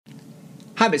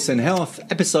Habits and Health,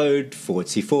 episode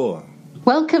 44.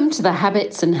 Welcome to the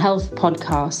Habits and Health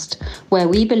podcast, where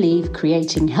we believe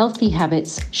creating healthy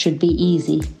habits should be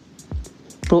easy.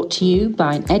 Brought to you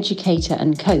by an educator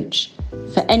and coach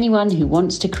for anyone who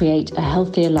wants to create a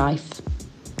healthier life.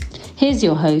 Here's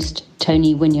your host,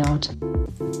 Tony Wynyard.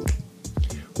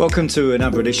 Welcome to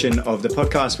another edition of the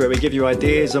podcast where we give you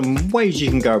ideas on ways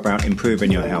you can go about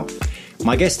improving your health.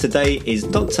 My guest today is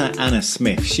Dr. Anna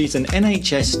Smith. She's an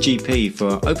NHS GP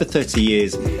for over 30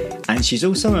 years and she's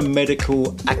also a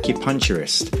medical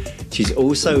acupuncturist. She's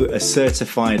also a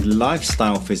certified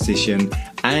lifestyle physician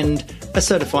and a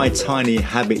certified tiny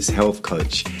habits health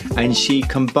coach. And she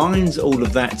combines all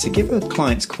of that to give her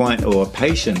clients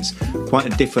patients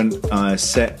quite a different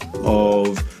set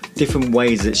of different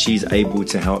ways that she's able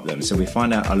to help them. So we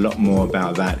find out a lot more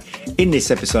about that in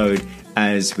this episode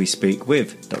as we speak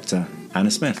with Dr. Anna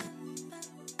Smith.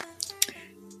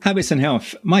 Habits and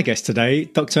Health. My guest today,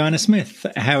 Dr. Anna Smith.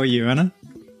 How are you, Anna?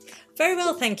 Very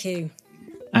well, thank you.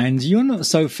 And you're not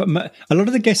so... A lot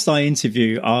of the guests I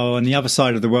interview are on the other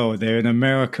side of the world. They're in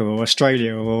America or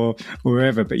Australia or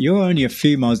wherever. But you're only a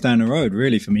few miles down the road,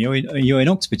 really, from me. You're in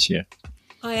Oxfordshire.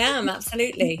 I am,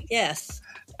 absolutely, yes.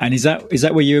 And is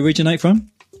that where you originate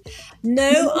from?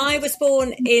 No, I was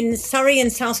born in Surrey,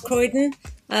 in South Croydon,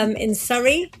 in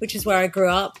Surrey, which is where I grew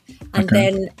up. And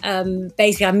then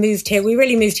basically I moved here. We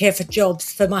really moved here for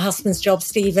jobs, for my husband's job,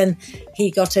 Stephen. He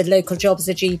got a local job as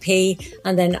a GP.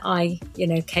 And then I,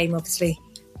 came obviously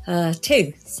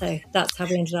too. So that's how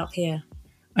we ended up here.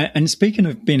 And speaking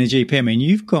of being a GP, I mean,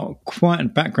 you've got quite a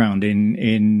background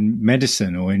in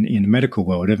medicine or in the medical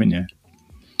world, haven't you?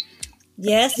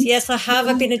 Yes, I have.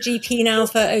 I've been a GP now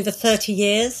for over 30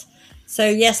 years. So,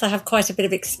 yes, I have quite a bit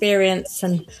of experience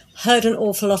and heard an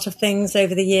awful lot of things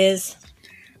over the years.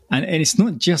 And it's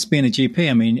not just being a GP.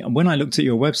 I mean, when I looked at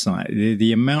your website,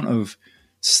 the amount of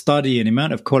study and the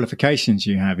amount of qualifications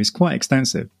you have is quite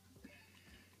extensive.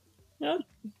 Oh,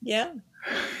 yeah.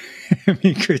 I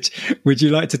mean, would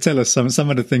you like to tell us some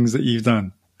of the things that you've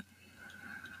done?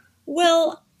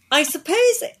 Well, I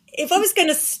suppose if I was going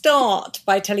to start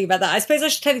by telling you about that, I suppose I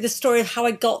should tell you the story of how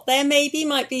I got there, maybe.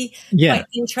 Might be quite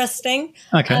interesting.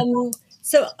 Okay.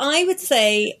 So I would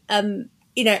say,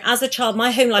 as a child,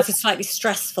 my home life was slightly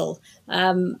stressful.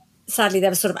 Sadly, there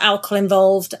was sort of alcohol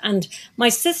involved. And my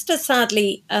sister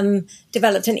sadly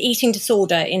developed an eating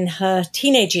disorder in her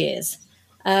teenage years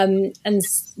and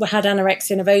had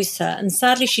anorexia nervosa. And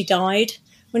sadly, she died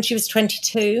when she was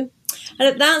 22. And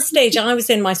at that stage, I was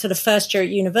in my sort of first year at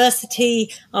university.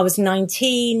 I was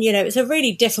 19. It was a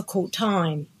really difficult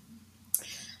time.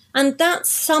 And that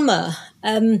summer,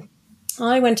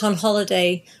 I went on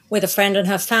holiday with a friend and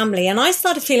her family, and I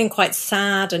started feeling quite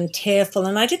sad and tearful,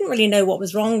 and I didn't really know what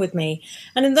was wrong with me.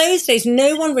 And in those days,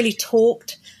 no one really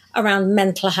talked around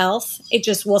mental health. It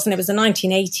just wasn't. It was the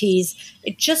 1980s.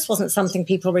 It just wasn't something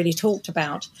people really talked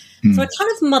about. So I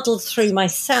kind of muddled through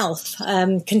myself,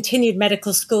 continued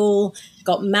medical school,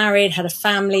 got married, had a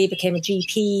family, became a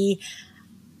GP.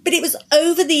 But it was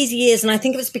over these years, and I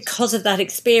think it was because of that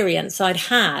experience I'd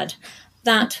had,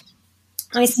 that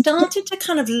I started to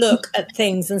kind of look at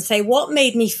things and say, what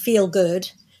made me feel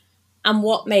good and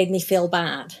what made me feel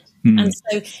bad? And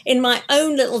so in my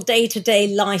own little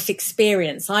day-to-day life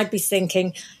experience, I'd be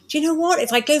thinking, do you know what?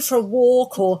 If I go for a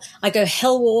walk or I go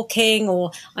hill walking or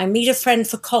I meet a friend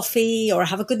for coffee or I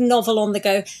have a good novel on the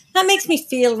go, that makes me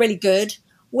feel really good.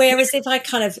 Whereas if I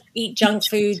kind of eat junk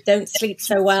food, don't sleep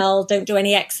so well, don't do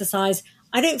any exercise,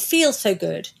 I don't feel so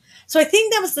good. So I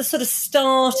think that was the sort of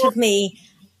start of me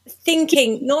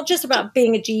thinking not just about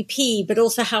being a GP, but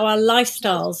also how our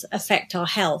lifestyles affect our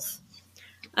health.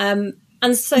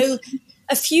 And so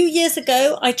a few years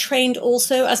ago, I trained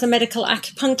also as a medical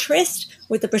acupuncturist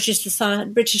with the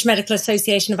British Medical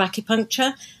Association of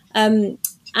Acupuncture.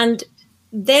 And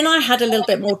then I had a little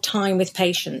bit more time with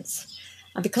patients.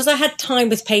 And because I had time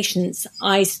with patients,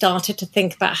 I started to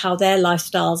think about how their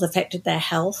lifestyles affected their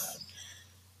health.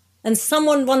 And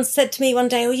someone once said to me one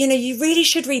day, you really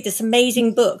should read this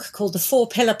amazing book called The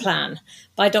 4-Pillar Plan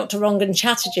by Dr. Rangan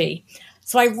Chatterjee.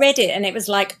 So I read it and it was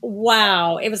like,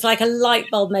 wow, it was like a light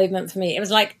bulb moment for me. It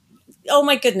was like, oh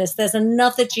my goodness, there's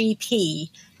another GP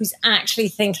who's actually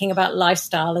thinking about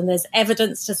lifestyle and there's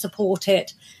evidence to support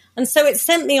it. And so it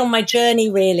sent me on my journey,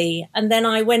 really. And then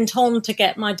I went on to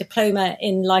get my diploma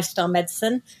in lifestyle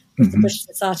medicine with the British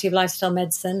Society of Lifestyle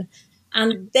Medicine.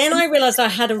 And then I realized I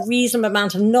had a reasonable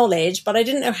amount of knowledge, but I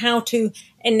didn't know how to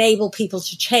enable people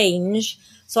to change.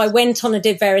 So I went on and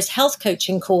did various health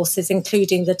coaching courses,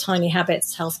 including the Tiny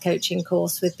Habits health coaching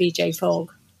course with BJ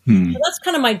Fogg. So that's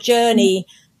kind of my journey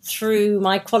through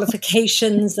my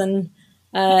qualifications and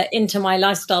into my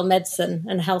lifestyle medicine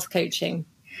and health coaching.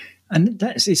 And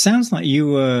it sounds like you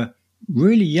were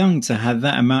really young to have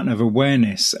that amount of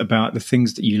awareness about the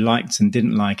things that you liked and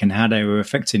didn't like and how they were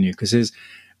affecting you. Because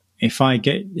if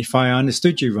I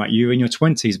understood you right, you were in your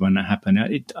 20s when that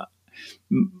happened.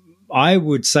 I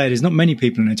would say there's not many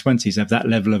people in their 20s have that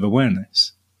level of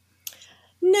awareness.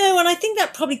 No, and I think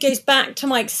that probably goes back to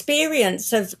my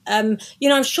experience of, I'm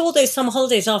sure those summer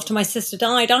holidays after my sister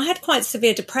died, I had quite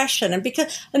severe depression,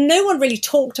 and no one really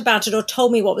talked about it or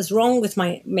told me what was wrong with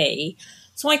me.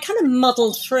 So I kind of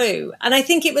muddled through. And I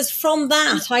think it was from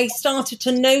that I started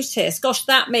to notice, gosh,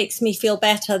 that makes me feel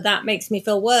better. That makes me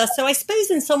feel worse. So I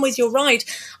suppose in some ways you're right.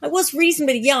 I was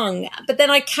reasonably young, but then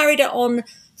I carried it on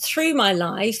through my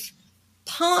life,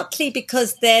 partly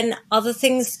because then other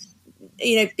things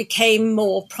became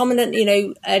more prominent.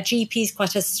 GP is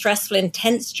quite a stressful,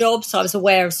 intense job. So I was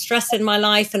aware of stress in my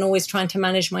life and always trying to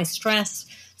manage my stress.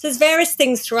 So there's various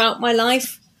things throughout my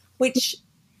life which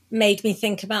made me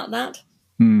think about that.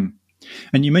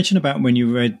 And you mentioned about when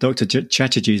you read Dr.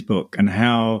 Chatterjee's book and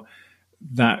how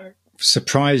that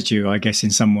surprised you, I guess, in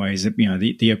some ways,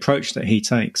 the approach that he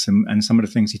takes and some of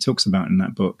the things he talks about in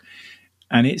that book.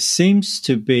 And it seems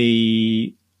to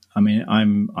be, I mean,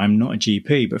 I'm not a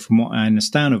GP, but from what I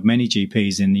understand of many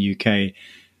GPs in the UK,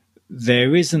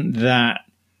 there isn't that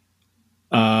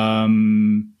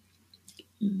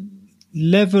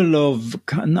level of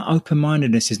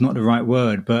open-mindedness is not the right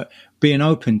word, but being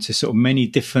open to sort of many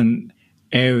different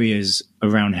areas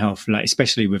around health, like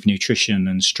especially with nutrition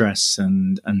and stress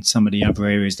and some of the other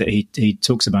areas that he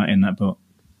talks about in that book.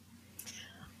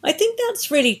 I think that's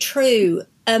really true.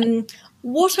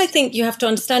 What I think you have to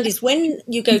understand is when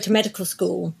you go to medical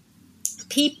school,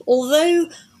 although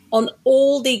on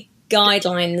all the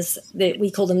guidelines, that we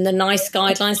call them the NICE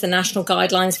guidelines, the National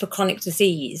Guidelines for Chronic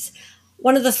Disease,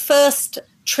 one of the first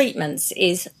treatments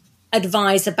is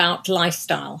advise about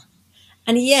lifestyle.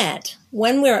 And yet,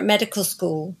 when we're at medical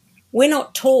school, we're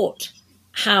not taught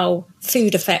how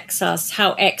food affects us,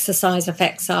 how exercise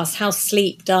affects us, how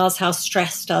sleep does, how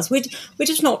stress does. We're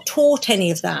just not taught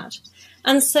any of that.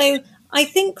 And so I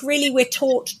think really we're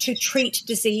taught to treat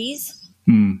disease,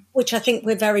 which I think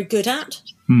we're very good at.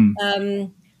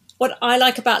 What I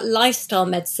like about lifestyle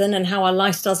medicine and how our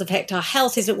lifestyles affect our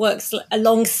health is it works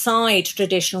alongside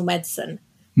traditional medicine.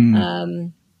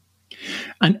 And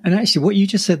actually, what you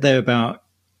just said there about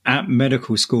at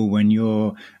medical school when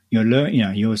you're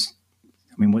learning,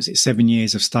 what's it, 7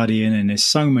 years of studying, and there's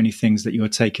so many things that you're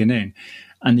taking in.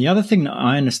 And the other thing that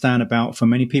I understand about for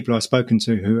many people I've spoken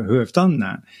to who have done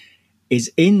that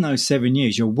is in those 7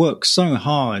 years, you'll work so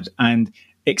hard and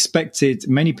expected.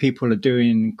 Many people are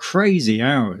doing crazy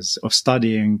hours of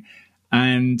studying,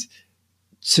 and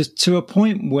to a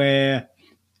point where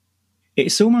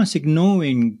it's almost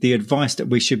ignoring the advice that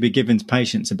we should be giving to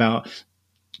patients about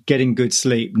getting good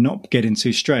sleep, not getting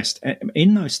too stressed.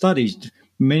 In those studies,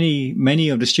 many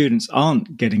of the students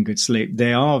aren't getting good sleep.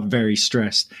 They are very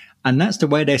stressed. And that's the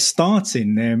way they're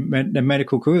starting their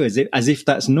medical careers, as if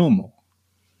that's normal.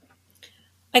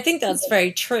 I think that's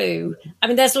very true. I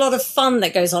mean, there's a lot of fun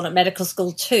that goes on at medical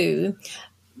school too.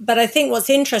 But I think what's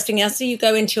interesting, as you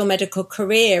go into your medical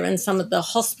career and some of the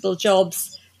hospital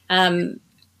jobs,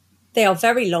 they are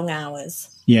very long hours.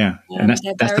 Yeah, and that's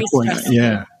the point. Stressful.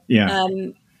 Yeah.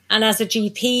 And as a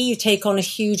GP, you take on a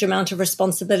huge amount of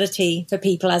responsibility for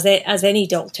people, as any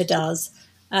doctor does.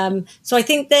 So I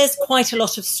think there's quite a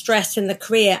lot of stress in the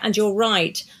career. And you're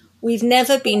right, we've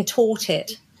never been taught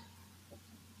it.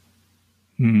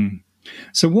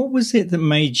 So what was it that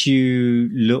made you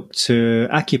look to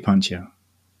acupuncture?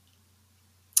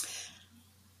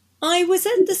 I was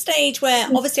at the stage where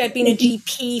obviously I'd been a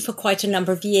GP for quite a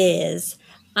number of years,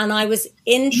 and I was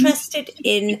interested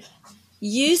in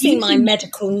using my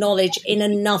medical knowledge in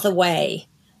another way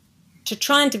to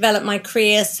try and develop my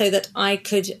career so that I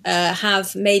could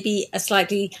have maybe a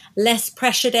slightly less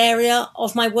pressured area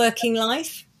of my working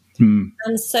life.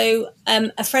 And so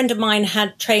a friend of mine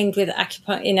had trained with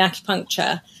in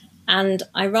acupuncture, and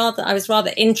I was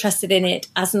rather interested in it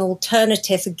as an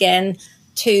alternative again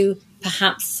to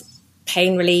perhaps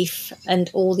pain relief and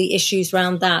all the issues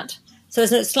around that. So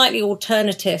it's a slightly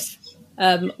alternative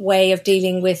way of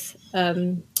dealing with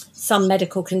some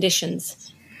medical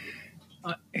conditions.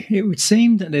 It would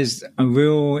seem that there's a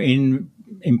real, in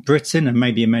Britain and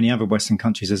maybe in many other Western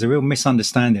countries, there's a real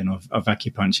misunderstanding of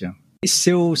acupuncture. It's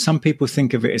still, some people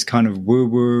think of it as kind of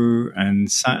woo-woo, and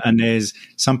there's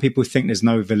some people think there's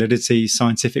no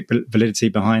scientific validity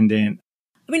behind it.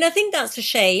 I mean, I think that's a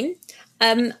shame.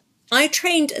 I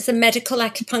trained as a medical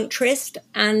acupuncturist,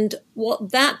 and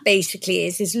what that basically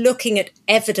is looking at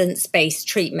evidence-based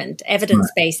treatment,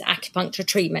 evidence-based acupuncture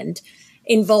treatment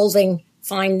involving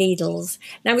fine needles.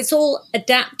 Now, it's all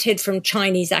adapted from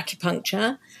Chinese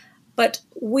acupuncture, but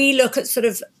we look at sort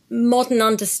of modern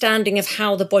understanding of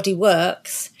how the body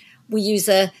works. We use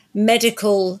a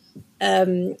medical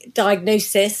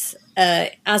diagnosis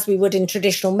as we would in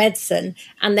traditional medicine,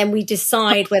 and then we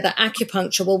decide whether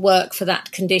acupuncture will work for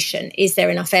that condition. Is there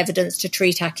enough evidence to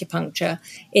treat acupuncture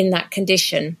in that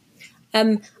condition?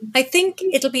 I think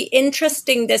it'll be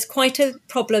interesting. There's quite a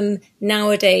problem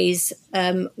nowadays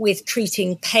with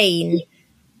treating pain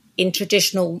in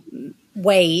traditional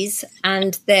ways,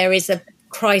 and there is a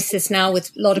crisis now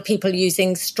with a lot of people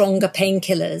using stronger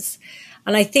painkillers.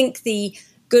 And I think the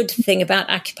good thing about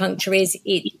acupuncture is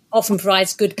it often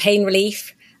provides good pain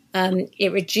relief.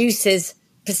 It reduces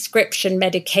prescription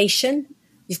medication.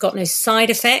 You've got no side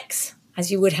effects as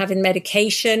you would have in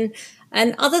medication,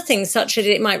 and other things such as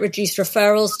it might reduce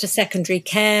referrals to secondary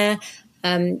care.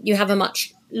 You have a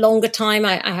much longer time.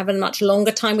 I have a much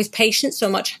longer time with patients, so a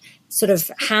much sort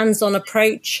of hands-on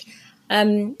approach.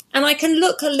 And I can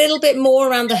look a little bit more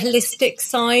around the holistic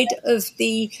side of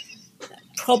the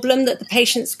problem that the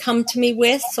patients come to me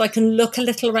with, so I can look a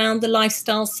little around the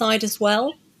lifestyle side as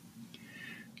well.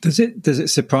 Does it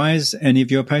surprise any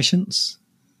of your patients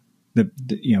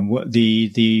what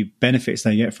the benefits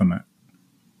they get from it?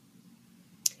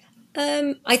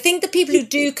 I think the people who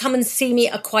do come and see me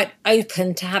are quite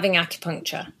open to having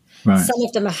acupuncture. Right. Some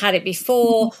of them have had it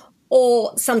before,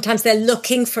 or sometimes they're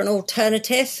looking for an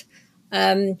alternative.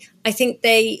 I think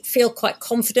they feel quite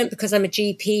confident because I'm a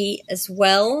GP as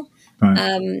well.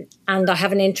 Right. And I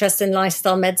have an interest in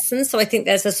lifestyle medicine. So I think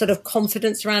there's a sort of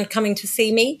confidence around coming to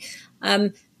see me.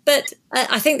 But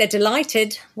I think they're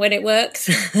delighted when it works.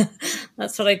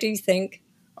 That's what I do think.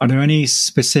 Are there any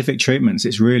specific treatments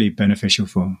it's really beneficial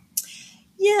for?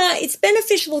 Yeah, it's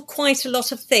beneficial for quite a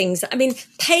lot of things. I mean,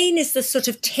 pain is the sort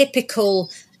of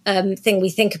typical thing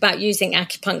we think about using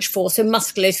acupuncture for. So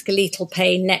musculoskeletal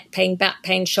pain, neck pain, back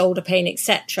pain, shoulder pain,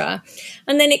 etc.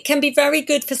 And then it can be very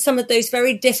good for some of those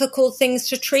very difficult things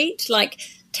to treat, like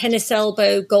tennis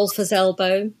elbow, golfer's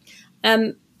elbow.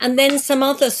 And then some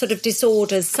other sort of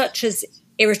disorders such as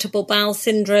irritable bowel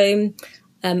syndrome,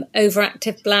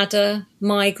 overactive bladder,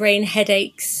 migraine,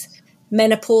 headaches,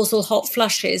 menopausal hot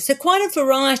flushes. So quite a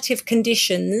variety of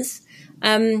conditions,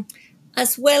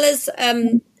 as well as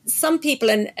some people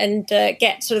and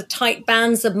get sort of tight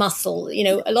bands of muscle. You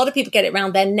know, a lot of people get it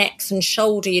around their necks and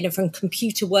shoulder, you know, from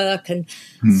computer work and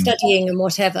studying and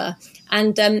whatever.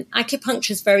 And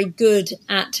acupuncture is very good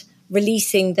at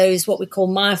releasing those, what we call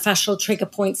myofascial trigger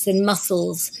points in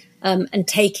muscles, and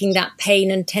taking that pain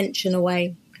and tension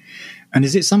away. And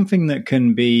is it something that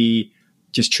can be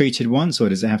just treated once, or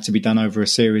does it have to be done over a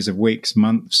series of weeks,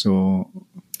 months, or?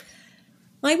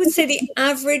 I would say the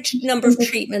average number of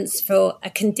treatments for a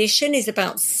condition is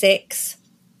about 6.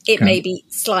 It may be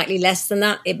slightly less than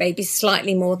that. It may be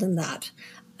slightly more than that.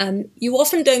 You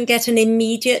often don't get an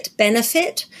immediate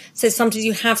benefit. So sometimes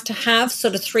you have to have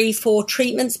sort of 3-4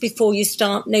 treatments before you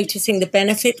start noticing the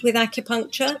benefit with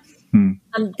acupuncture.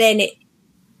 And then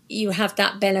you have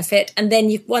that benefit. And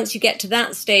then once you get to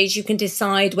that stage, you can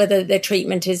decide whether the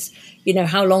treatment is, you know,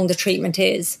 how long the treatment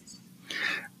is.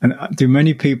 And do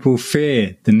many people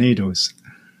fear the needles?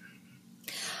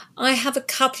 I have a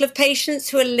couple of patients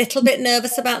who are a little bit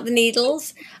nervous about the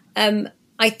needles.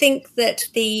 I think that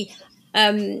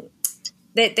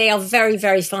that they are very,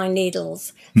 very fine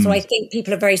needles. So I think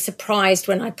people are very surprised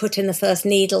when I put in the first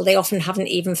needle. They often haven't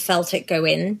even felt it go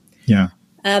in. Yeah.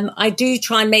 I do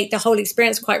try and make the whole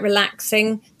experience quite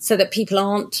relaxing so that people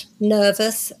aren't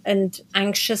nervous and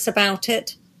anxious about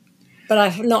it. But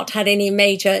I've not had any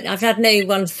I've had no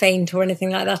one faint or anything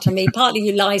like that on me. Partly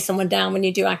you lie someone down when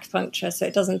you do acupuncture, so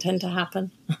it doesn't tend to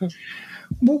happen.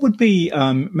 What would be,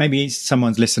 maybe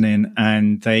someone's listening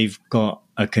and they've got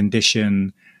a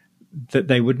condition that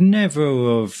they would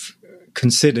never have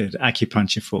considered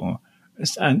acupuncture for.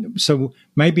 And so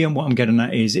maybe what I'm getting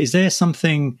at is there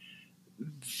something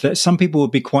that some people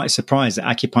would be quite surprised that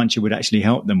acupuncture would actually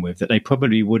help them with, that they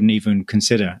probably wouldn't even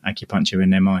consider acupuncture in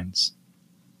their minds?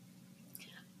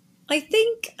 I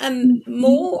think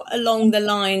more along the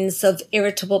lines of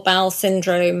irritable bowel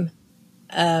syndrome,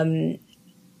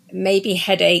 maybe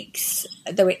headaches,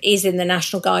 though it is in the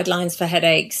national guidelines for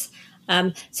headaches.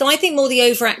 So I think more the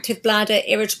overactive bladder,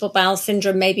 irritable bowel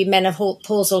syndrome, maybe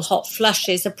menopausal hot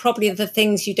flushes are probably the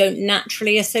things you don't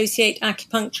naturally associate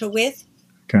acupuncture with.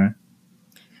 Okay.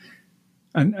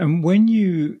 And when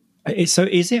is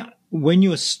it when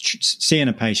you're seeing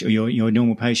a patient or your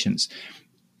normal patients,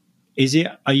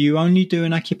 Are you only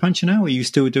doing acupuncture now, or are you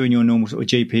still doing your normal sort of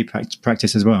GP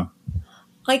practice as well?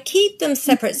 I keep them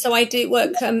separate. So I do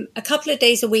work a couple of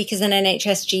days a week as an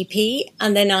NHS GP,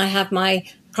 and then I have my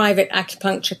private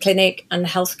acupuncture clinic and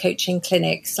health coaching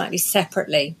clinic slightly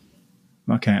separately.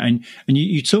 Okay. And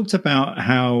you talked about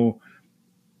how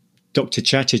Dr.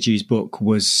 Chatterjee's book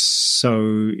was so,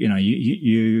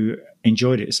 you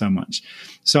enjoyed it so much.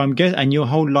 So I'm guessing, and your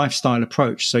whole lifestyle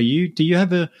approach. So do you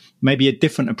have maybe a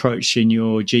different approach in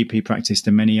your GP practice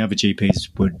than many other GPs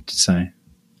would say?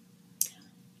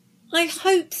 I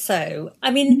hope so.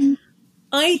 I mean,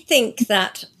 I think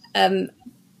that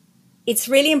it's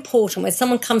really important when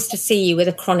someone comes to see you with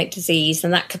a chronic disease,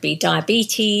 and that could be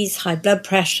diabetes, high blood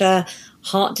pressure,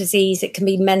 heart disease, it can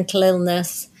be mental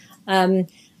illness,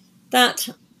 that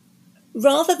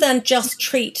rather than just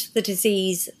treat the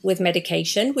disease with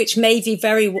medication, which may be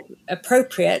very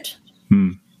appropriate,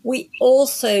 we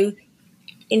also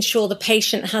ensure the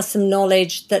patient has some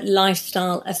knowledge that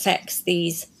lifestyle affects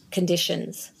these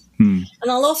conditions. And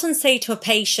I'll often say to a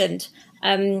patient,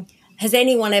 has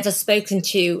anyone ever spoken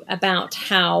to you about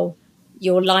how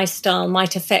your lifestyle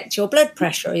might affect your blood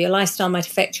pressure, or your lifestyle might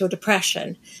affect your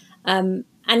depression? And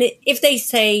if they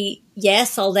say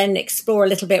yes, I'll then explore a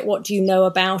little bit, what do you know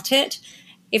about it?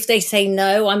 If they say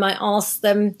no, I might ask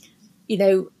them,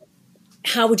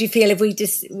 how would you feel if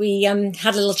we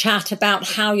had a little chat about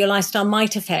how your lifestyle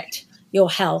might affect your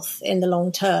health in the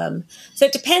long term? So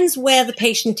it depends where the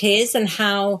patient is and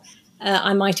how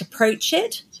I might approach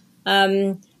it.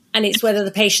 And it's whether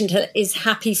the patient is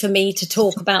happy for me to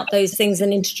talk about those things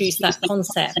and introduce that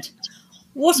concept.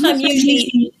 What I'm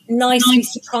usually nicely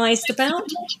surprised about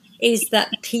is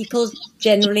that people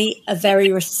generally are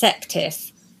very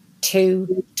receptive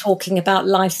to talking about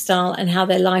lifestyle and how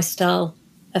their lifestyle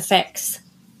affects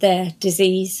their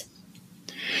disease.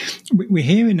 We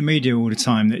hear in the media all the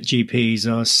time that GPs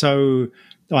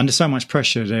are under so much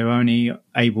pressure, they're only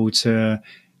able to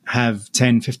have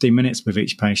 10, 15 minutes with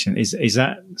each patient. Is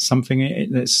that something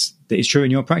that is true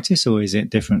in your practice, or is it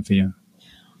different for you?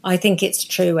 I think it's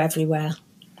true everywhere.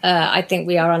 I think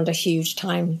we are under huge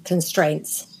time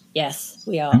constraints. Yes,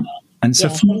 we are. And so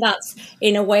and that's,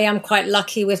 in a way, I'm quite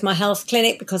lucky with my health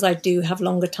clinic because I do have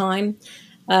longer time.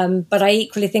 But I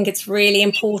equally think it's really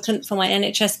important for my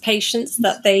NHS patients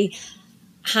that they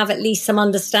have at least some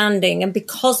understanding. And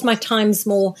because my time's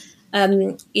more,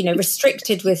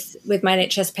 restricted with my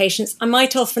NHS patients, I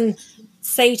might often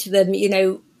say to them,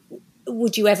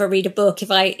 would you ever read a book? If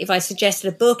I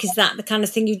suggested a book, is that the kind of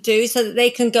thing you do? So that they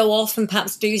can go off and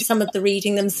perhaps do some of the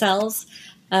reading themselves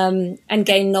and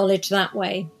gain knowledge that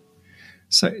way.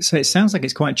 So it sounds like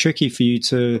it's quite tricky for you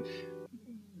to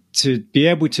be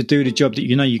able to do the job that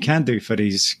you can do for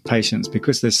these patients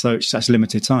because there's such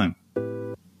limited time.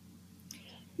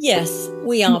 Yes,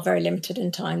 we are very limited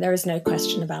in time. There is no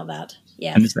question about that.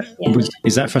 Yes. And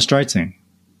is that frustrating?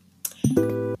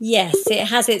 Yes, it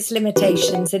has its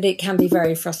limitations and it can be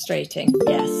very frustrating.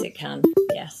 Yes, it can.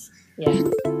 Yes. Yeah.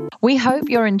 We hope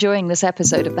you're enjoying this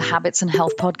episode of the Habits and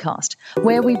Health podcast,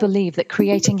 where we believe that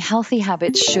creating healthy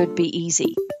habits should be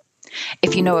easy.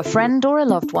 If you know a friend or a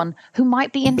loved one who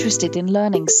might be interested in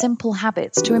learning simple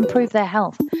habits to improve their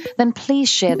health, then please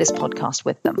share this podcast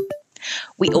with them.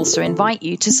 We also invite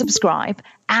you to subscribe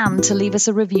and to leave us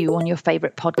a review on your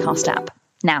favourite podcast app.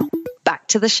 Now, back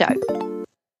to the show.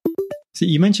 So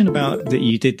you mentioned about that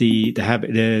you did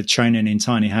the training in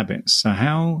tiny habits. So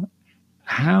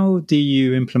how do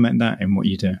you implement that in what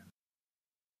you do?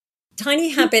 Tiny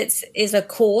Habits is a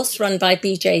course run by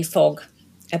BJ Fogg,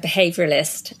 a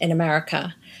behavioralist in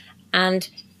America. And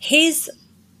his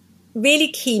really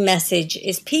key message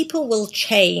is people will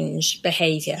change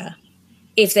behavior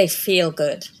if they feel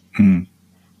good. And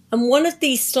one of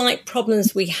these slight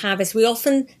problems we have is we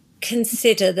often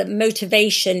consider that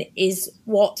motivation is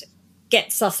what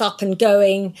gets us up and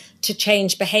going to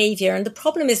change behavior. And the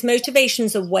problem is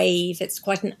motivation's a wave. It's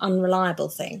quite an unreliable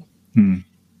thing.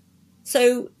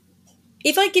 So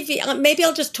if I give you, maybe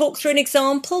I'll just talk through an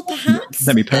example, perhaps.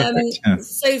 That'd be perfect.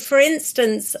 So, for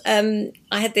instance, I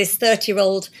had this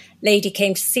 30-year-old lady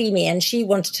came to see me and she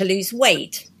wanted to lose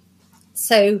weight.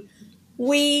 So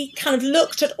we kind of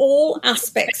looked at all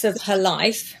aspects of her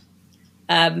life,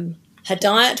 her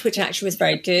diet, which actually was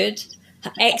very good,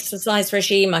 her exercise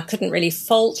regime, I couldn't really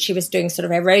fault. She was doing sort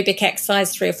of aerobic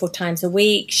exercise 3 or 4 times a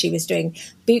week. She was doing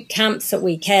boot camps at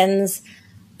weekends.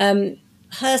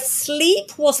 Her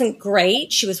sleep wasn't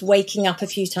great. She was waking up a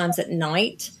few times at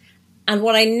night. And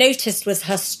what I noticed was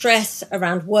her stress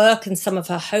around work and some of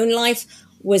her home life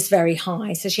was very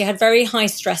high. So she had very high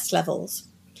stress levels.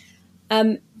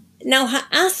 Now, her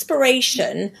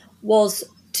aspiration was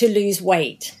to lose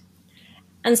weight.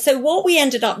 And so what we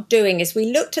ended up doing is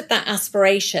we looked at that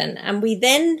aspiration, and we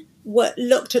then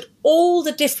looked at all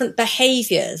the different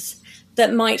behaviours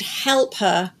that might help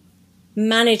her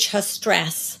manage her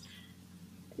stress.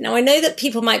 Now, I know that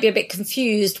people might be a bit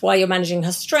confused why you're managing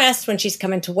her stress when she's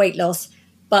coming to weight loss,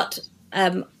 but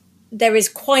there is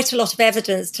quite a lot of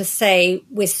evidence to say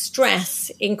with stress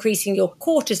increasing your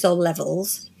cortisol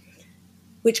levels,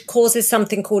 which causes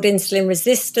something called insulin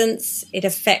resistance. It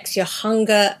affects your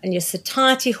hunger and your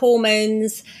satiety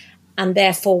hormones, and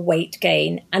therefore weight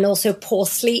gain. And also poor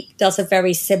sleep does a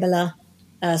very similar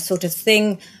sort of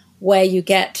thing, where you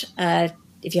get,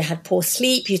 if you had poor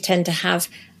sleep, you tend to have,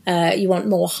 you want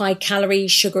more high-calorie,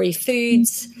 sugary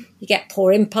foods. You get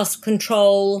poor impulse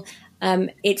control.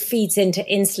 It feeds into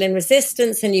insulin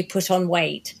resistance, and you put on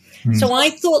weight. So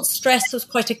I thought stress was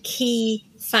quite a key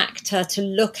factor to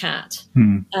look at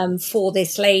for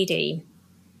this lady.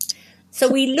 So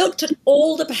we looked at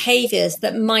all the behaviours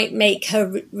that might make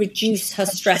her reduce her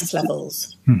stress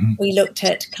levels. We looked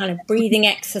at kind of breathing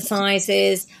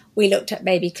exercises. We looked at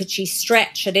maybe could she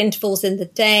stretch at intervals in the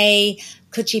day?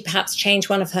 Could she perhaps change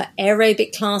one of her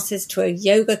aerobic classes to a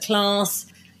yoga class?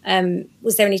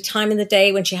 Was there any time in the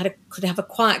day when she could have a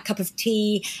quiet cup of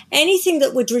tea? Anything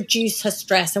that would reduce her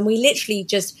stress. And we literally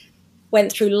just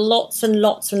went through lots and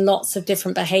lots and lots of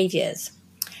different behaviours.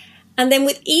 And then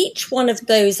with each one of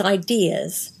those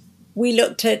ideas, we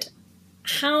looked at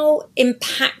how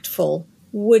impactful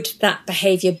would that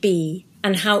behaviour be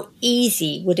and how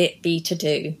easy would it be to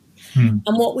do. And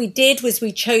what we did was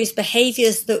we chose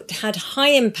behaviours that had high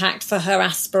impact for her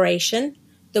aspiration,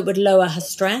 that would lower her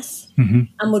stress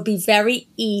and would be very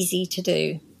easy to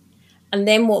do. And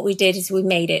then what we did is we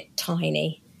made it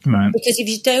tiny. Right. Because if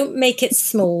you don't make it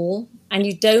small and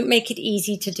you don't make it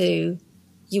easy to do,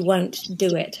 you won't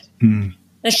do it.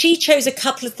 Now, she chose a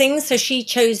couple of things. So she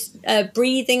chose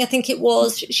breathing, I think it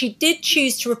was. She did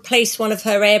choose to replace one of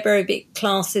her aerobic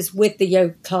classes with the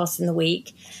yoga class in the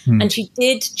week. And she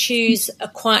did choose a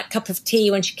quiet cup of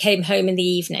tea when she came home in the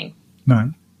evening.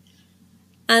 Right.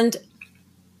 And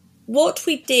what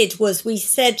we did was we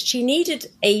said you need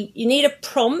a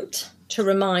prompt to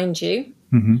remind you.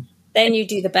 Then you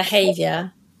do the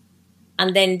behaviour.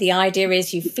 And then the idea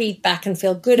is you feed back and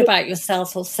feel good about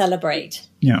yourself or celebrate.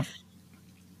 Yeah.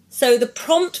 So the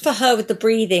prompt for her with the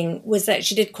breathing was that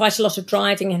she did quite a lot of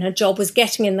driving, and her job was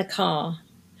getting in the car.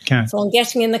 Okay. So on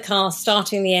getting in the car,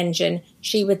 starting the engine,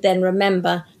 she would then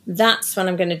remember, that's when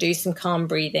I'm going to do some calm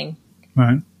breathing.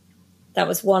 Right. That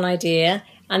was one idea.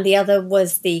 And the other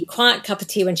was the quiet cup of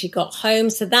tea when she got home.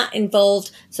 So that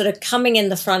involved sort of coming in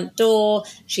the front door.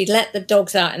 She'd let the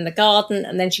dogs out in the garden,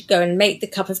 and then she'd go and make the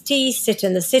cup of tea, sit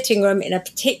in the sitting room in a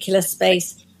particular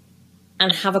space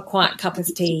and have a quiet cup of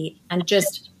tea and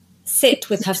just sit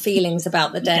with her feelings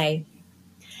about the day.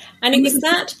 And it was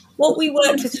that what we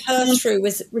worked with her through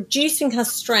was reducing her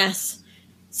stress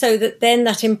so that then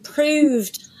that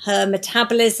improved her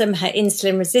metabolism, her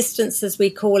insulin resistance, as we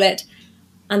call it,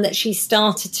 and that she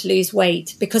started to lose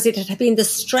weight because it had been the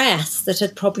stress that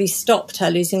had probably stopped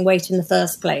her losing weight in the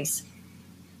first place.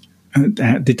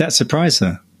 Did that surprise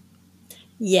her?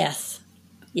 Yes.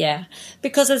 Yeah.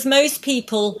 Because as most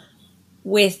people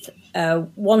with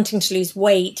wanting to lose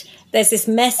weight, there's this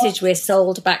message we're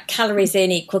sold about calories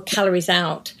in equal calories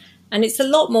out. And it's a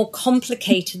lot more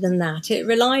complicated than that. It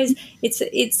relies,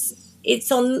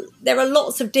 it's on, there are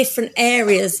lots of different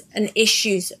areas and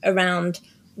issues around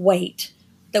weight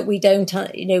that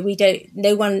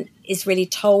no one is really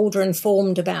told or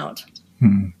informed about.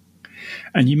 And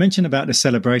you mentioned about the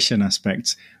celebration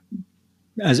aspect.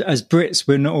 As Brits,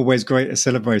 we're not always great at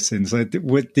celebrating. So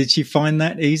did she find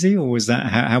that easy, or was that,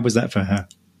 how was that for her?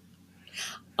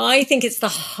 I think it's the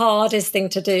hardest thing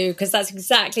to do because that's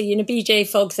exactly, BJ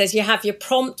Fogg says you have your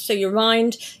prompt, so your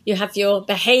mind, you have your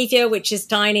behavior, which is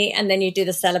tiny, and then you do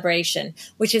the celebration,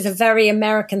 which is a very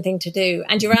American thing to do.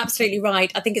 And you're absolutely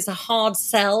right. I think it's a hard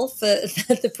sell for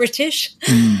the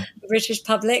British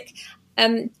public.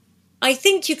 I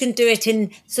think you can do it in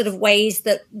sort of ways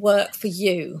that work for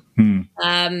you.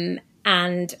 And,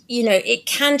 it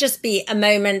can just be a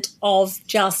moment of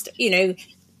just,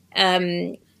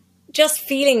 just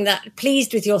feeling that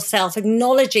pleased with yourself,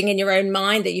 acknowledging in your own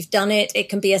mind that you've done it. It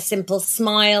can be a simple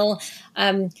smile.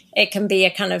 It can be a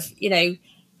kind of,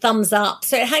 thumbs up.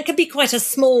 So it can be quite a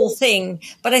small thing,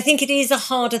 but I think it is a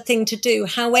harder thing to do.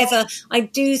 However, I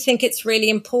do think it's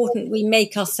really important we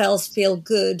make ourselves feel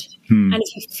good. And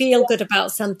if you feel good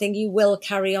about something, you will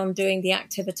carry on doing the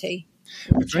activity.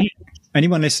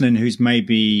 Anyone listening who's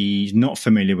maybe not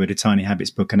familiar with the Tiny Habits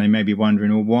book and they may be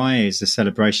wondering, well, why is the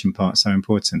celebration part so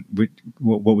important?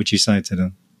 What would you say to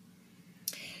them?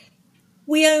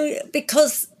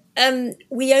 Because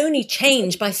we only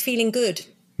change by feeling good,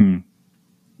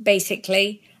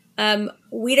 basically.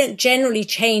 We don't generally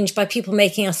change by people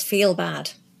making us feel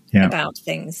bad about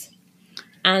things.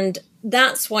 And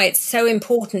that's why it's so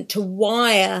important to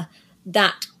wire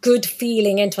that good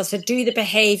feeling into us. So do the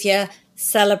behavior,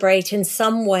 celebrate in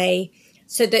some way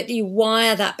so that you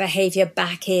wire that behavior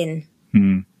back in.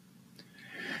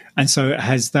 And so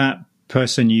has that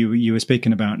person you were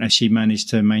speaking about, has she managed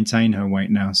to maintain her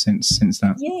weight now since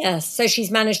that? Yes. So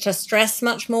she's managed to stress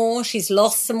much more. She's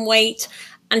lost some weight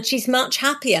and she's much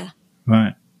happier.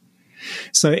 Right.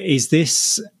 So is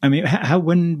this, I mean,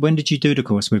 when did you do the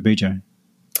course with BJ?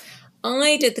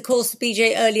 I did the course with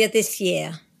BJ earlier this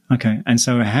year. Okay. And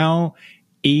so how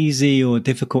easy or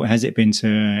difficult has it been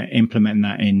to implement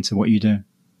that into what you do?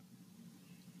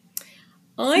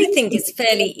 I think it's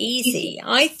fairly easy.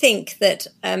 I think that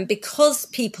because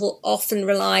people often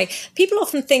rely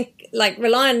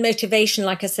on motivation,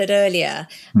 like I said earlier,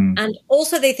 and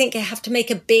also they think they have to make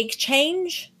a big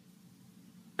change.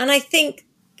 And I think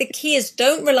the key is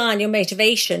don't rely on your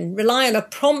motivation, rely on a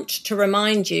prompt to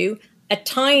remind you, a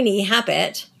tiny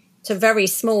habit to very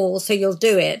small, so you'll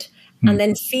do it, and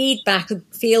then feed back a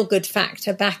feel-good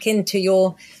factor back into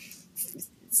your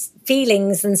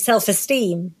feelings and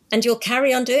self-esteem, and you'll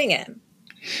carry on doing it.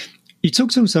 You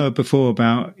talked also before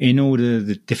about, in all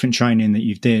the different training that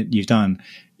you've done,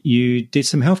 you did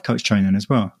some health coach training as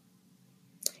well.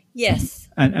 Yes.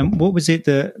 And what was it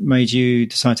that made you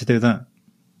decide to do that?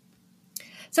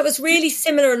 So it was really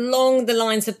similar along the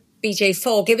lines of BJ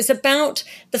Fogg. It was about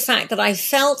the fact that I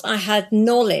felt I had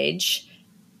knowledge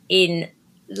in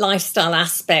lifestyle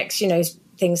aspects,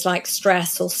 things like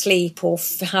stress or sleep or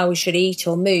how we should eat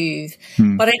or move.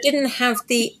 But I didn't have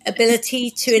the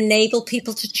ability to enable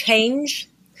people to change.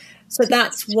 So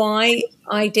that's why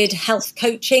I did health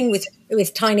coaching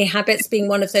with Tiny Habits being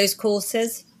one of those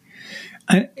courses.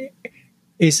 I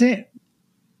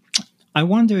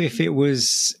wonder if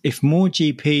more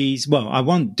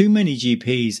GPs, do many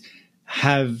GPs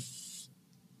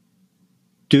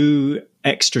do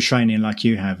extra training like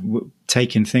you have,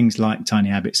 taking things like Tiny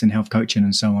Habits and health coaching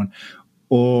and so on,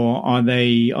 or are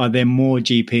there more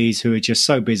GPs who are just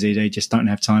so busy they just don't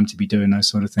have time to be doing those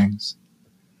sort of things?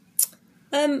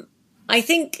 I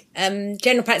think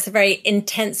general practice is a very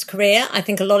intense career. I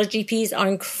think a lot of GPs are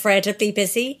incredibly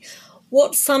busy.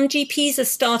 What some GPs are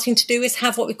starting to do is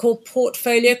have what we call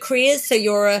portfolio careers. So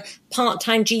you're a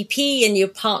part-time GP and you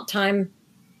part-time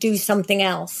do something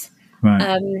else.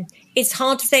 Right. It's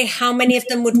hard to say how many of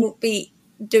them would be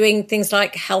doing things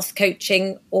like health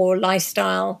coaching or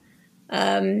lifestyle.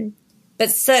 But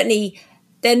certainly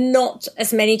there are not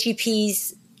as many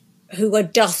GPs who are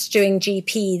just doing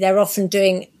GP. They're often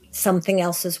doing something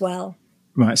else as well.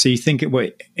 Right. So you think in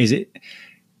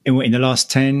the last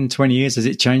 10, 20 years, has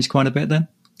it changed quite a bit then?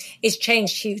 It's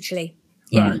changed hugely.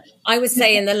 Yeah. Right. I would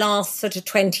say in the last sort of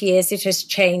 20 years, it has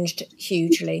changed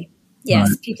hugely. Yes.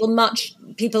 Right.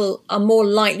 People are more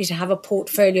likely to have a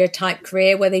portfolio type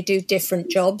career where they do different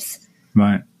jobs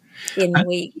in the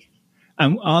week.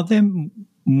 And are there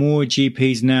more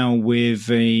GPs now with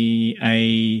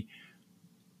a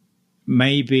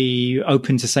maybe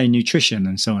open to, say, nutrition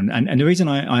and so on? And the reason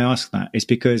I ask that is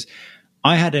because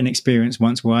I had an experience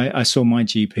once where I saw my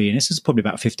GP, and this was probably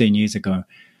about 15 years ago,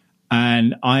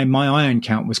 and my iron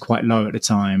count was quite low at the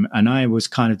time, and I was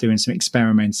kind of doing some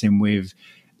experimenting with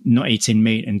not eating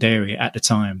meat and dairy at the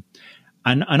time.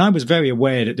 And I was very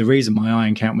aware that the reason my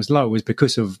iron count was low was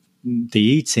because of the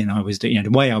eating I was doing, the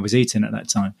way I was eating at that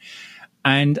time.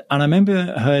 And I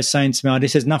remember her saying to me,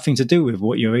 this has nothing to do with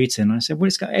what you're eating. And I said, well,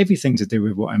 it's got everything to do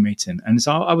with what I'm eating. And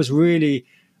so I was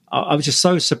just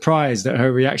so surprised at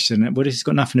her reaction. Well, this has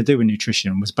got nothing to do with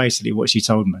nutrition, was basically what she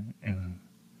told me.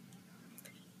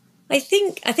 I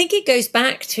think it goes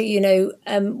back to,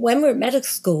 when we're at medical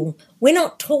school, we're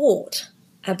not taught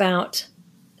about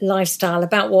lifestyle,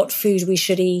 about what food we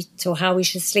should eat or how we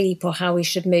should sleep or how we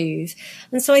should move.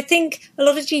 And so I think a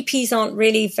lot of GPs aren't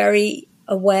really very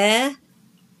aware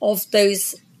of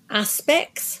those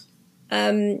aspects.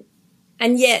 And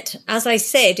yet, as I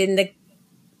said, in the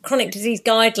chronic disease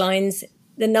guidelines,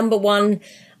 the number one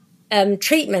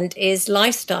treatment is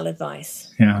lifestyle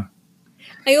advice. Yeah.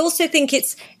 I also think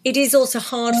it is also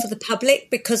hard for the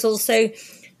public because also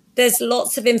there's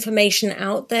lots of information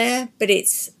out there, but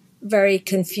it's very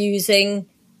confusing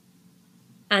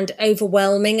and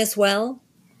overwhelming as well.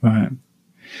 Right.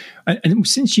 And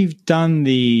since you've done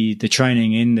the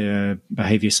training in the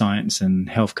behaviour science and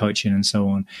health coaching and so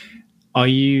on, do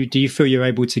you feel you're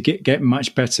able to get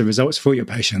much better results for your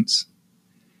patients?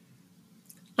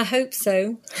 I hope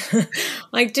so.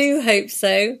 I do hope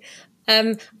so.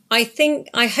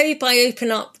 I hope I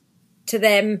open up to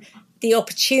them the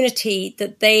opportunity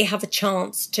that they have a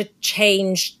chance to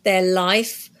change their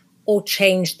life or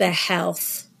change their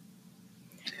health.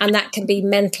 And that can be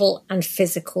mental and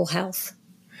physical health.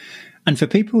 And for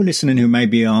people listening who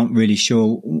maybe aren't really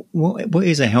sure, what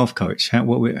is a health coach?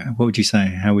 What would you say?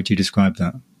 How would you describe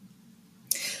that?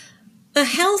 A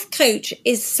health coach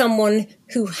is someone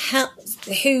who helps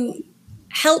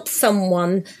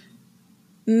someone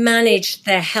manage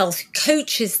their health,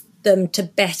 coaches them to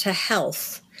better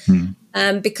health.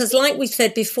 Because like we've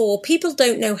said before, people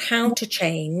don't know how to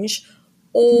change,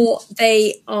 or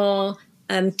they are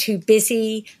too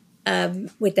busy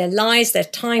with their lives, they're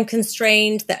time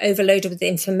constrained, they're overloaded with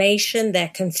information,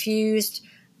 they're confused.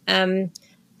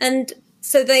 And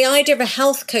so the idea of a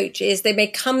health coach is they may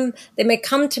come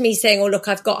to me saying, oh, look,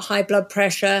 I've got high blood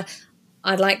pressure,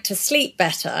 I'd like to sleep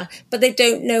better, but they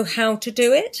don't know how to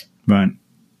do it. Right.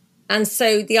 And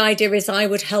so the idea is I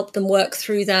would help them work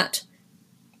through that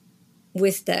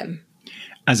with them.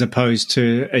 As opposed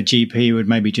to a GP who would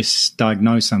maybe just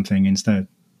diagnose something instead.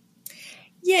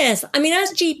 Yes. I mean,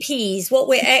 as GPs, what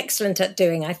we're excellent at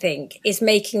doing, I think, is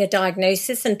making a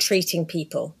diagnosis and treating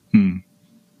people.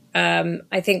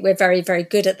 I think we're very, very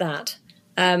good at that.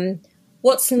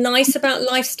 What's nice about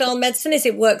lifestyle medicine is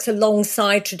it works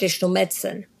alongside traditional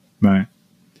medicine. Right.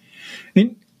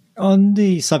 On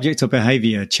the subject of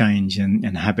behaviour change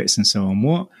and habits and so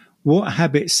on, what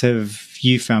habits have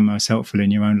you found most helpful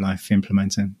in your own life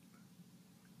implementing?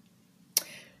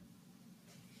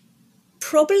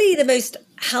 Probably the most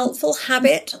helpful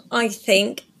habit, I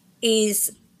think,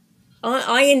 is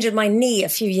I injured my knee a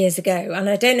few years ago, and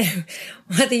I don't know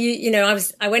whether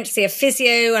I went to see a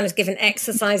physio and I was given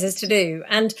exercises to do,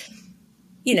 and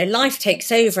life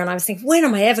takes over, and I was thinking, when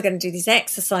am I ever going to do these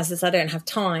exercises? I don't have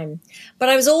time. But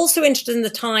I was also interested in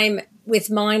the time with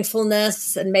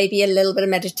mindfulness and maybe a little bit of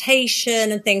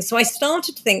meditation and things. So I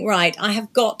started to think, right, I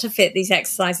have got to fit these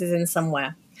exercises in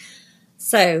somewhere.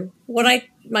 So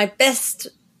my best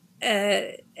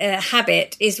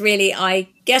habit is really I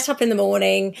get up in the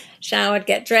morning, shower,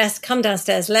 get dressed, come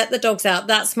downstairs, let the dogs out.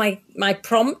 That's my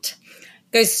prompt.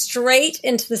 Go straight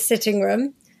into the sitting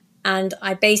room, and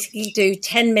I basically do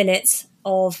 10 minutes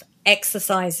of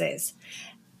exercises.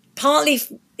 Partly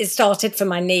it started for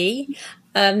my knee,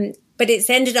 but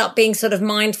it's ended up being sort of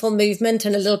mindful movement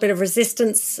and a little bit of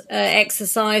resistance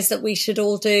exercise that we should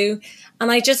all do.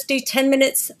 And I just do 10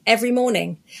 minutes every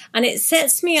morning. And it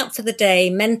sets me up for the day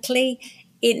mentally.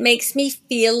 It makes me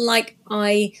feel like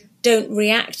I don't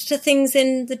react to things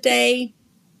in the day.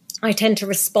 I tend to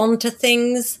respond to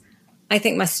things. I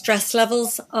think my stress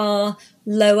levels are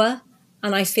lower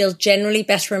and I feel generally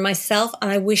better in myself.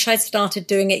 And I wish I'd started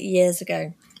doing it years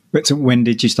ago. But so when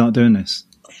did you start doing this?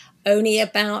 Only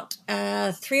about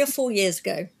 3 or 4 years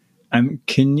ago.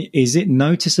 Is it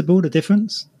noticeable, the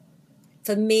difference?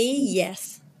 For me,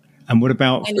 yes. And what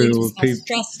about I notice my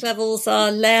stress levels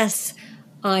are less.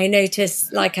 I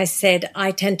notice, like I said,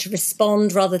 I tend to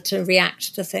respond rather to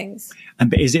react to things.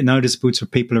 But is it noticeable to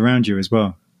people around you as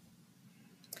well?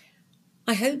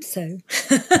 I hope so.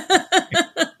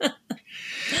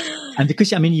 And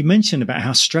because, you mentioned about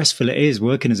how stressful it is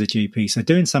working as a GP. So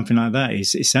doing something like that,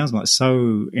 it sounds like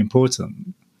so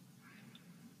important.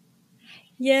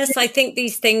 Yes, I think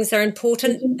these things are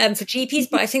important for GPs,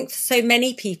 but I think for so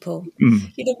many people.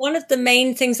 One of the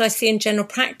main things I see in general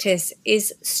practice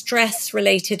is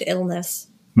stress-related illness.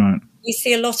 Right. We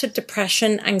see a lot of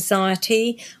depression,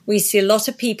 anxiety. We see a lot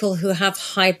of people who have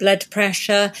high blood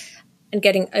pressure and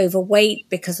getting overweight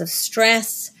because of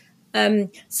stress.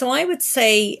 So I would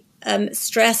say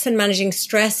stress and managing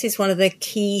stress is one of the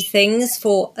key things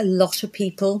for a lot of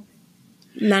people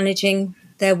managing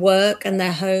their work and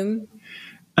their home.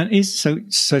 And so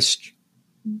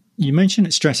you mentioned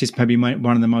that stress is probably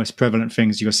one of the most prevalent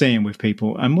things you're seeing with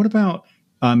people. And what about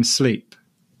sleep?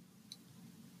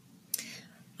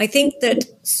 I think that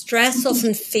stress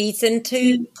often feeds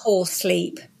into poor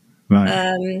sleep.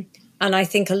 Right. And I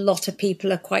think a lot of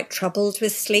people are quite troubled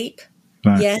with sleep.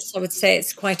 Right. Yes, I would say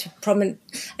it's quite a prominent.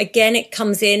 Again, it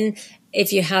comes in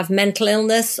if you have mental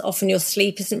illness, often your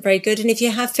sleep isn't very good. And if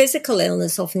you have physical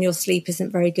illness, often your sleep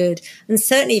isn't very good. And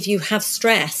certainly if you have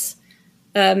stress,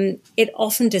 it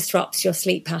often disrupts your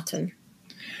sleep pattern.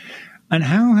 And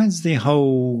how has the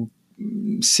whole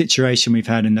situation we've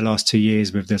had in the last 2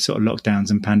 years with the sort of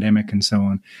lockdowns and pandemic and so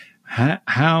on,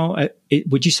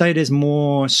 would you say there's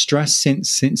more stress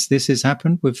since this has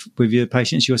happened with your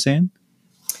patients you're seeing?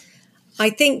 I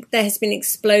think there has been an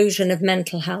explosion of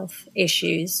mental health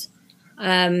issues,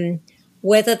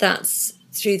 whether that's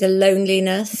through the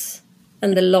loneliness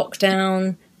and the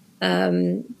lockdown,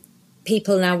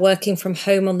 people now working from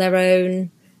home on their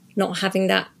own, not having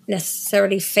that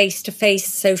necessarily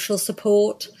face-to-face social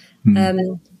support.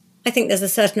 I think there's a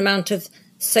certain amount of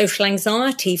social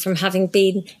anxiety from having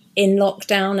been in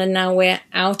lockdown and now we're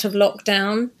out of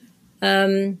lockdown.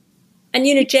 And,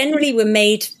 generally we're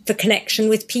made for connection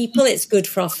with people. It's good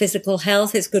for our physical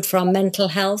health. It's good for our mental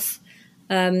health.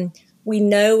 We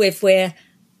know if we're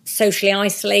socially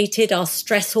isolated, our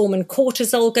stress hormone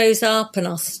cortisol goes up and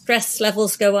our stress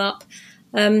levels go up.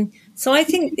 So I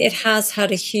think it has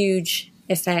had a huge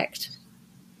effect.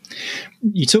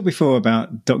 You talked before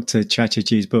about Dr.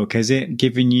 Chatterjee's book. Has it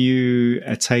given you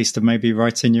a taste of maybe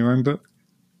writing your own book?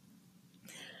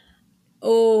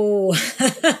 Oh,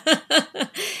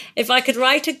 if I could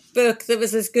write a book that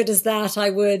was as good as that, I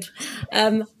would.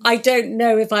 I don't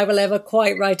know if I will ever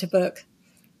quite write a book.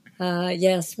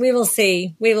 Yes, we will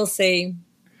see. We will see.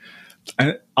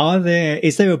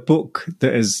 Is there a book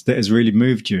that has really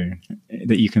moved you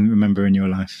that you can remember in your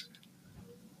life?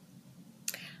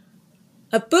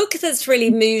 A book that's really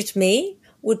moved me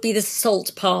would be The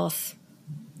Salt Path.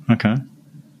 Okay.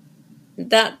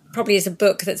 That probably is a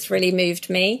book that's really moved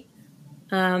me.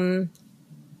 And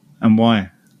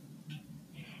why?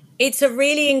 It's a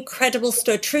really incredible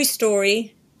story, true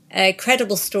story, a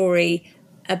credible story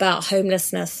about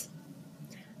homelessness.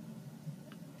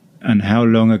 And how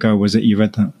long ago was it you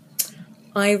read that?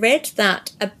 I read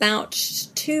that about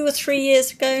 2 or 3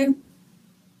 years ago.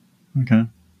 Okay.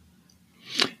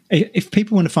 If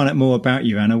people want to find out more about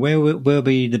you, Anna, where will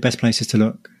be the best places to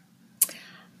look?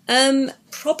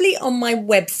 Probably on my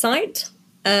website,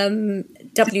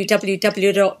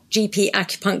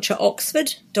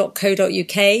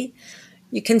 www.gpacupunctureoxford.co.uk.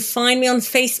 You can find me on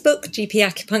Facebook, GP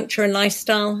Acupuncture and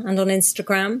Lifestyle, and on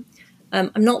Instagram. I'm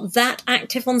not that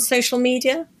active on social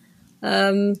media,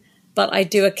 but I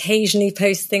do occasionally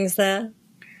post things there.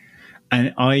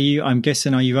 And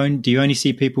do you only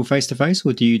see people face to face,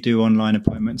 or do you do online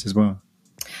appointments as well?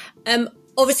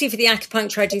 Obviously for the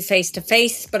acupuncture, I do face to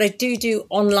face, but I do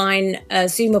online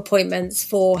Zoom appointments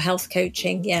for health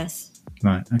coaching. Yes.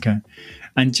 Right. Okay.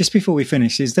 And just before we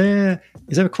finish, is there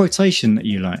a quotation that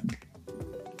you like?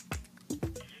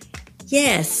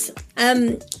 Yes.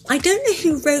 I don't know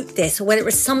who wrote this or whether it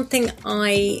was something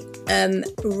I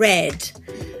read.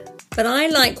 But I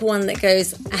like one that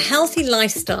goes, a healthy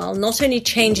lifestyle not only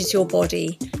changes your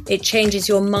body, it changes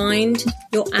your mind,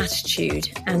 your attitude,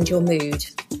 and your mood.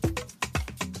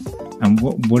 And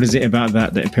what is it about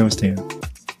that appeals to you?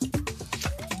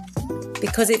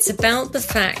 Because it's about the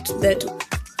fact that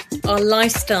our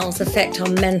lifestyles affect our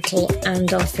mental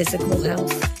and our physical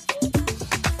health.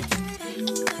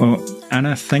 Well,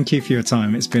 Anna, thank you for your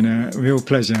time. It's been a real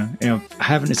pleasure.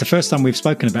 It's the first time we've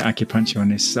spoken about acupuncture on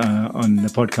the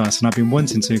podcast, and I've been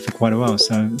wanting to for quite a while.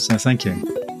 So thank you.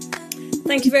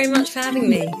 Thank you very much for having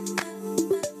me.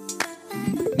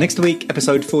 Next week,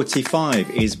 episode 45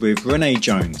 is with Renee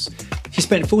Jones. She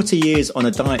spent 40 years on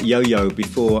a diet yo-yo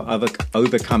before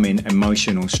overcoming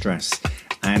emotional stress,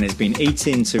 and has been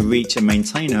eating to reach and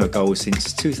maintain her goals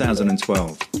since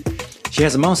 2012. She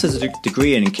has a master's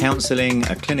degree in counselling,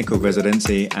 a clinical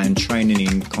residency, and training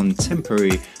in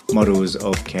contemporary models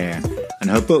of care. And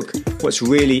her book, What's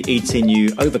Really Eating You?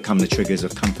 Overcome the Triggers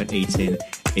of Comfort Eating,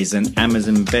 is an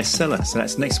Amazon bestseller. So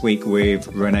that's next week with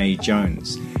Renee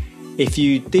Jones. If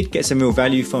you did get some real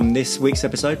value from this week's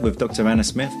episode with Dr. Anna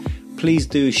Smith, please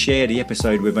do share the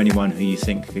episode with anyone who you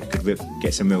think could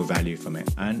get some real value from it.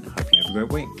 And hope you have a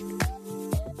great week.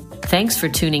 Thanks for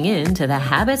tuning in to the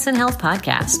Habits and Health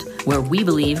Podcast, where we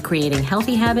believe creating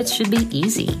healthy habits should be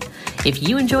easy. If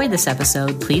you enjoyed this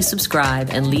episode, please subscribe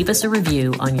and leave us a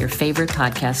review on your favorite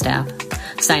podcast app.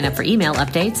 Sign up for email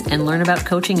updates and learn about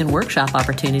coaching and workshop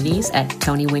opportunities at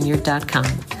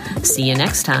tonywynyard.com. See you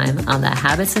next time on the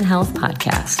Habits and Health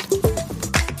Podcast.